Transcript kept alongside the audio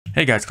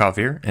Hey guys, Clive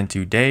here, and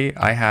today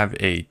I have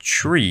a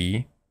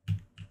tree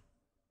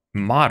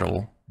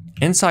model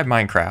inside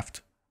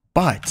Minecraft,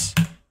 but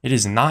it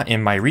is not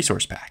in my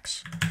resource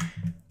packs.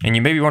 And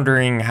you may be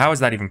wondering, how is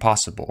that even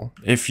possible?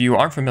 If you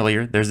aren't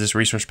familiar, there's this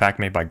resource pack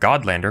made by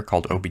Godlander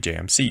called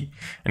OBJMC,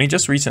 and he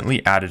just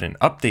recently added an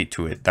update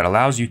to it that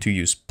allows you to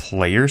use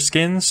player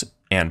skins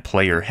and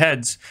player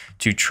heads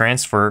to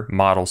transfer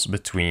models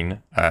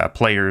between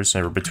players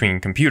or between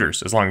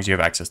computers, as long as you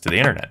have access to the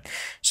internet.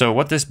 So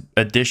what this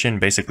addition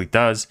basically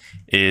does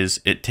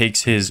is it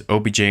takes his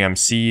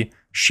OBJMC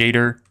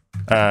shader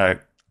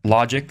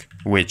logic,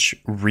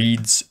 which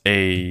reads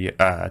a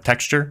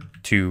texture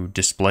to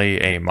display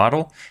a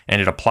model, and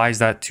it applies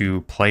that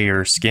to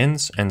player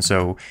skins. And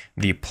so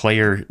the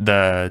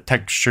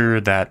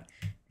texture that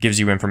gives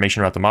you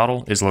information about the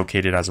model is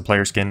located as a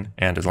player skin,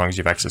 and as long as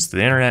you have access to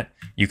the internet,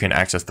 you can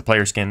access the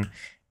player skin.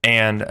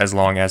 And as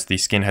long as the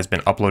skin has been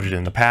uploaded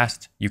in the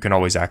past, you can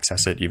always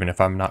access it, even if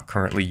I'm not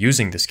currently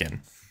using the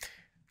skin.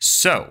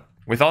 So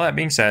with all that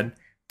being said,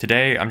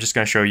 today I'm just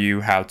going to show you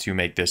how to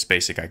make this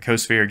basic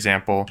icosphere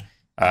example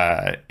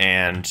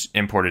and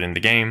import it in the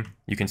game.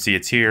 You can see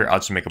it's here. I'll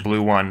just make a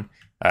blue one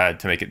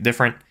to make it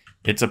different.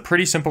 It's a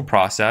pretty simple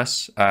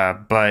process,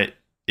 but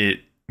it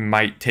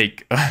might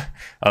take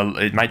a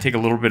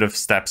little bit of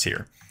steps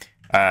here.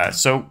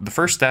 So the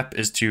first step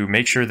is to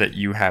make sure that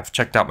you have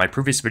checked out my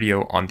previous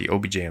video on the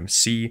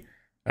OBJMC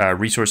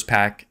resource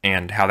pack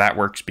and how that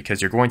works,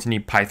 because you're going to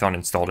need Python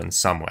installed in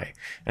some way.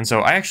 And so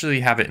I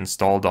actually have it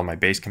installed on my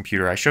base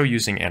computer. I show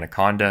using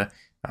Anaconda,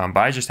 but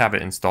I just have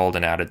it installed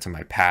and added to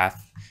my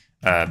path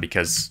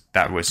because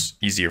that was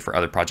easier for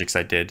other projects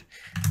I did.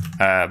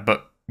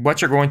 But what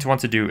you're going to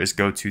want to do is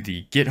go to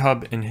the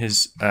GitHub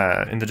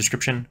in the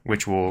description,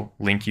 which will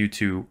link you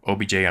to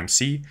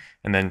OBJMC,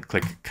 and then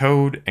click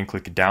code and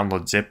click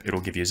download zip. It'll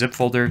give you a zip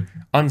folder.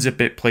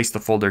 Unzip it, place the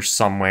folder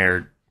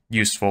somewhere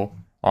useful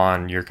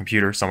on your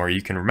computer, somewhere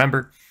you can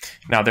remember.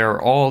 Now, there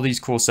are all these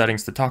cool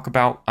settings to talk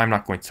about. I'm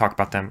not going to talk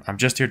about them. I'm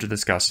just here to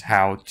discuss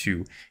how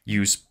to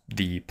use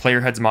the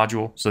player heads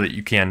module so that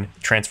you can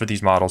transfer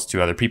these models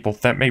to other people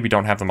that maybe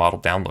don't have the model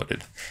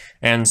downloaded.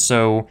 And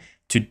so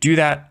to do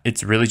that,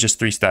 it's really just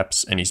 3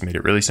 steps, and he's made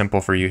it really simple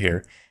for you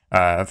here.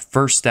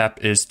 First step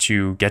is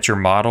to get your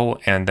model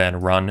and then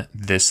run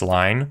this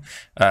line.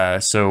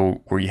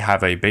 So we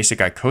have a basic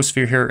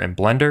icosphere here in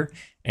Blender,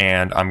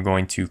 and I'm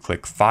going to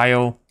click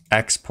File,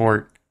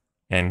 Export,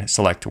 and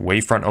select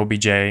Wavefront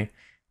OBJ.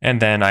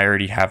 And then I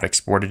already have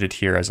exported it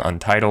here as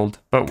untitled,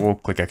 but we'll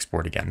click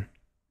Export again.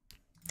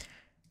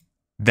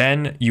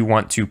 Then you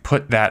want to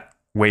put that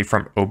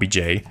Wavefront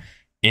OBJ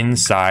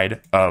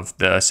inside of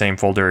the same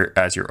folder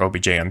as your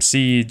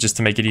OBJMC, just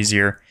to make it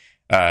easier.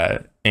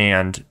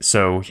 And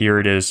so here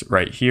it is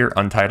right here,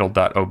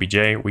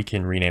 untitled.obj. We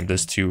can rename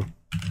this to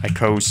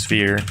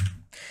icosphere.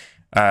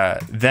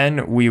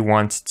 Then we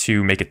want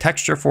to make a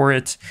texture for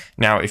it.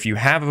 Now, if you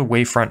have a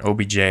Wavefront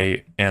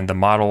OBJ and the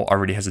model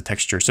already has a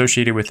texture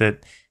associated with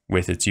it,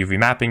 with its UV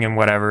mapping and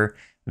whatever,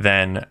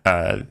 then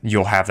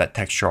you'll have that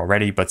texture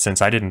already. But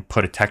since I didn't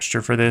put a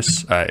texture for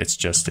this, it's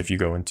just if you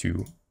go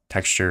into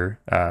texture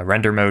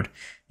render mode,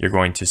 you're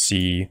going to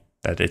see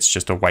that it's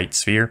just a white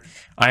sphere.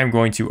 I am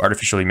going to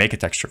artificially make a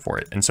texture for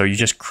it. And so you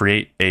just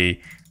create a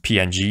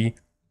PNG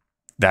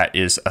that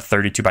is a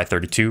 32 by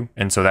 32.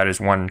 And so that is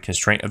one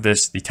constraint of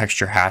this. The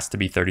texture has to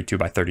be 32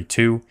 by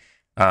 32.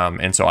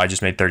 And so I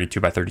just made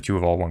 32 by 32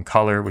 of all one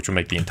color, which will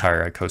make the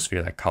entire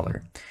icosphere that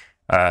color.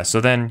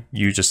 So then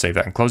you just save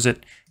that and close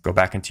it, go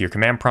back into your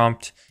command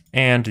prompt,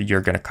 and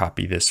you're going to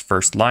copy this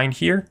first line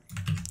here,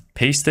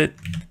 paste it,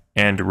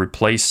 and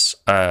replace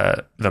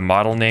the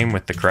model name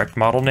with the correct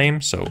model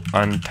name, so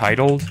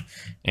untitled,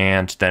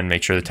 and then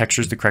make sure the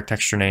texture is the correct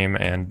texture name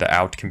and the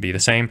out can be the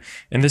same.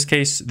 In this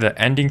case, the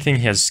ending thing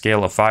has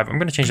scale of 5. I'm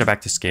going to change that back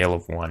to scale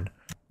of 1.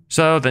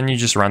 So then you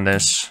just run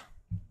this,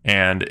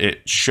 and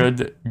it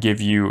should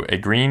give you a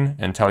green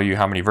and tell you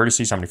how many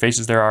vertices, how many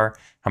faces there are,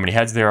 how many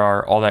heads there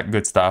are, all that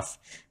good stuff.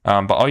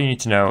 But all you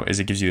need to know is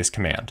it gives you this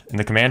command, and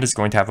the command is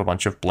going to have a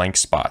bunch of blank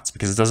spots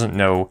because it doesn't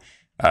know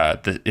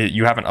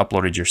you haven't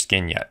uploaded your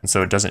skin yet, and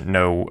so it doesn't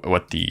know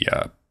what the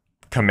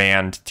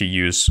command to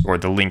use or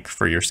the link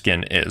for your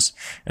skin is.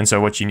 And so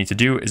what you need to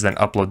do is then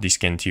upload the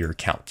skin to your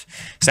account.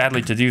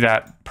 Sadly, to do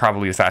that,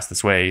 probably the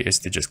fastest way is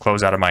to just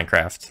close out of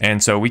Minecraft.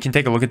 And so we can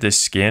take a look at this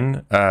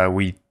skin.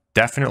 We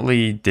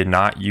definitely did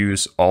not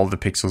use all the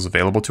pixels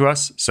available to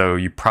us, so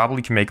you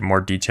probably can make more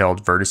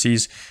detailed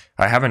vertices.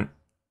 I haven't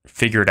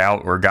figured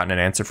out or gotten an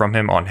answer from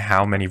him on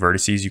how many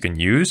vertices you can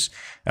use,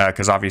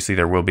 because obviously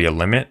there will be a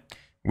limit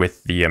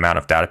with the amount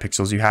of data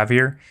pixels you have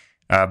here,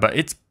 but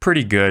it's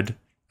pretty good.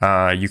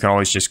 You can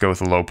always just go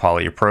with a low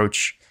poly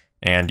approach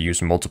and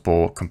use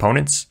multiple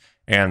components.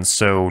 And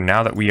so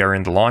now that we are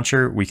in the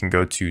launcher, we can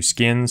go to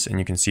skins, and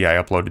you can see I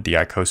uploaded the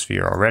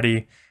icosphere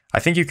already. I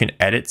think you can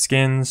edit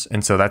skins,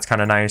 and so that's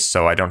kind of nice,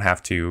 so I don't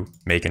have to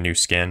make a new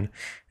skin.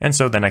 And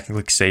so then I can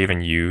click save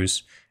and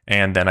use,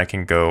 and then I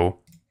can go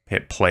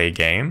hit play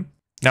game.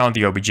 Now on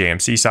the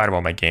OBJMC side,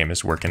 while my game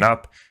is working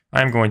up,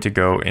 I'm going to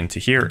go into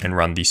here and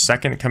run the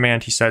second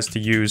command he says to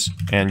use,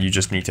 and you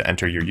just need to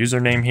enter your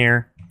username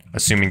here,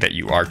 assuming that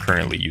you are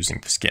currently using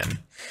the skin.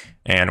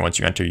 And once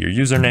you enter your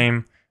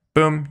username,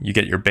 boom, you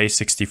get your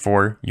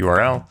base64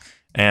 URL,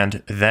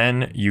 and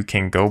then you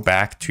can go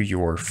back to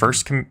your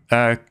first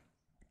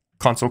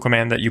console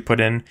command that you put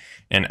in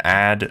and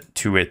add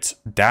to it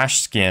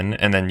 -skin,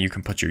 and then you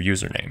can put your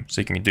username.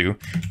 So you can do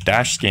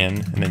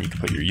 -skin, and then you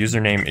can put your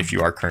username if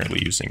you are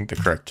currently using the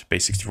correct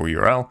base64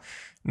 URL.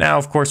 Now,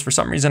 of course, for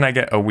some reason I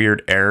get a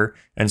weird error.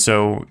 And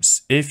so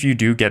if you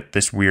do get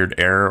this weird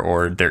error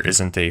or there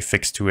isn't a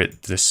fix to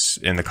it this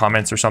in the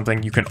comments or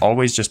something, you can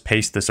always just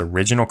paste this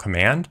original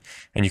command,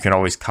 and you can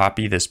always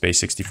copy this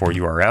base64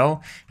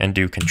 URL and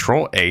do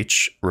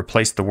Control-H,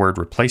 replace the word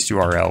replace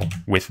URL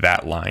with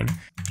that line.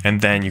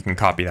 And then you can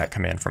copy that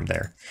command from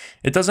there.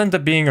 It does end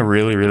up being a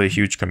really, really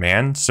huge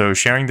command. So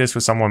sharing this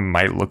with someone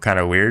might look kind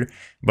of weird,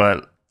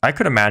 but I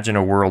could imagine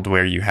a world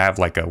where you have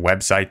like a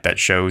website that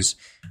shows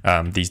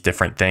these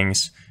different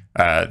things,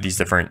 these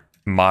different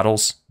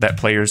models that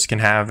players can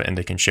have, and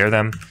they can share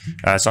them.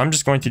 So I'm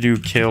just going to do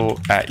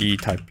kill @e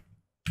type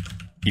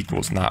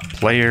equals not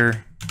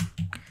player.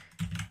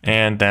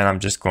 And then I'm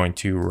just going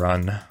to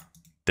run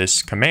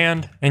this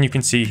command. And you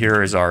can see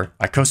here is our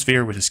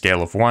icosphere with a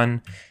scale of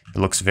 1. It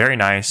looks very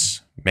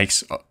nice,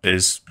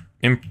 is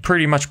in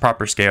pretty much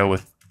proper scale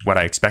with what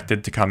I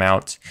expected to come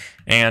out,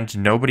 and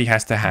nobody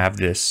has to have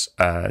this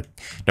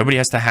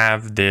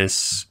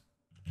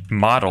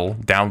model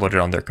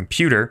downloaded on their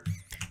computer.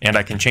 And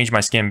I can change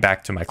my skin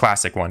back to my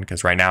classic one,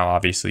 because right now,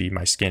 obviously,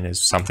 my skin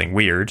is something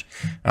weird.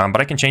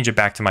 But I can change it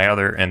back to my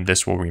other, and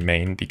this will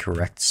remain the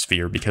correct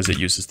sphere because it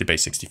uses the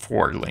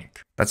base64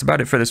 link. That's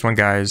about it for this one,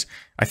 guys.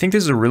 I think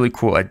this is a really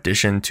cool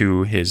addition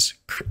to his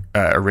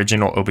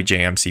original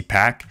OBJMC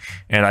pack,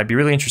 and I'd be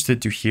really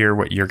interested to hear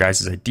what your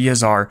guys'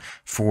 ideas are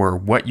for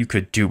what you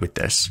could do with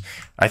this.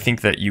 I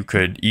think that you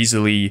could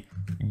easily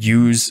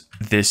use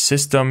this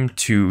system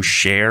to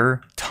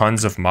share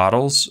tons of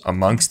models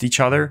amongst each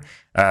other.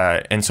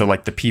 And so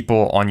like the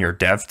people on your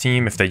dev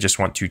team, if they just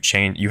want to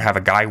change, you have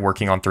a guy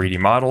working on 3D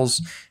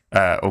models,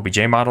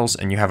 OBJ models,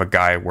 and you have a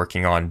guy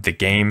working on the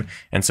game.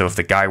 And so if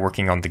the guy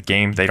working on the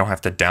game, they don't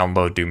have to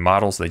download new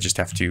models, they just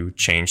have to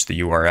change the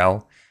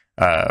URL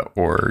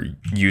or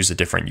use a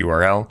different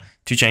URL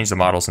to change the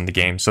models in the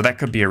game. So that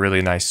could be a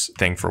really nice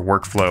thing for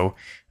workflow.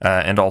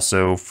 And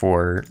also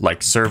for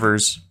like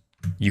servers,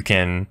 you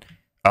can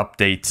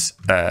update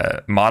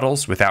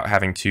models without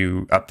having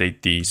to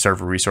update the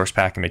server resource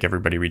pack and make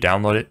everybody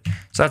re-download it.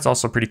 So that's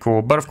also pretty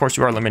cool. But of course,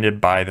 you are limited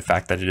by the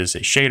fact that it is a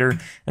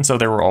shader. And so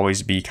there will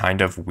always be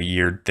kind of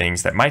weird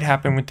things that might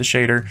happen with the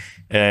shader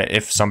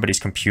if somebody's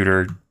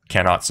computer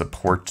cannot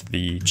support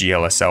the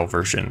GLSL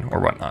version or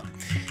whatnot.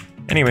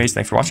 Anyways,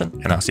 thanks for watching,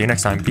 and I'll see you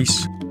next time.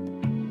 Peace.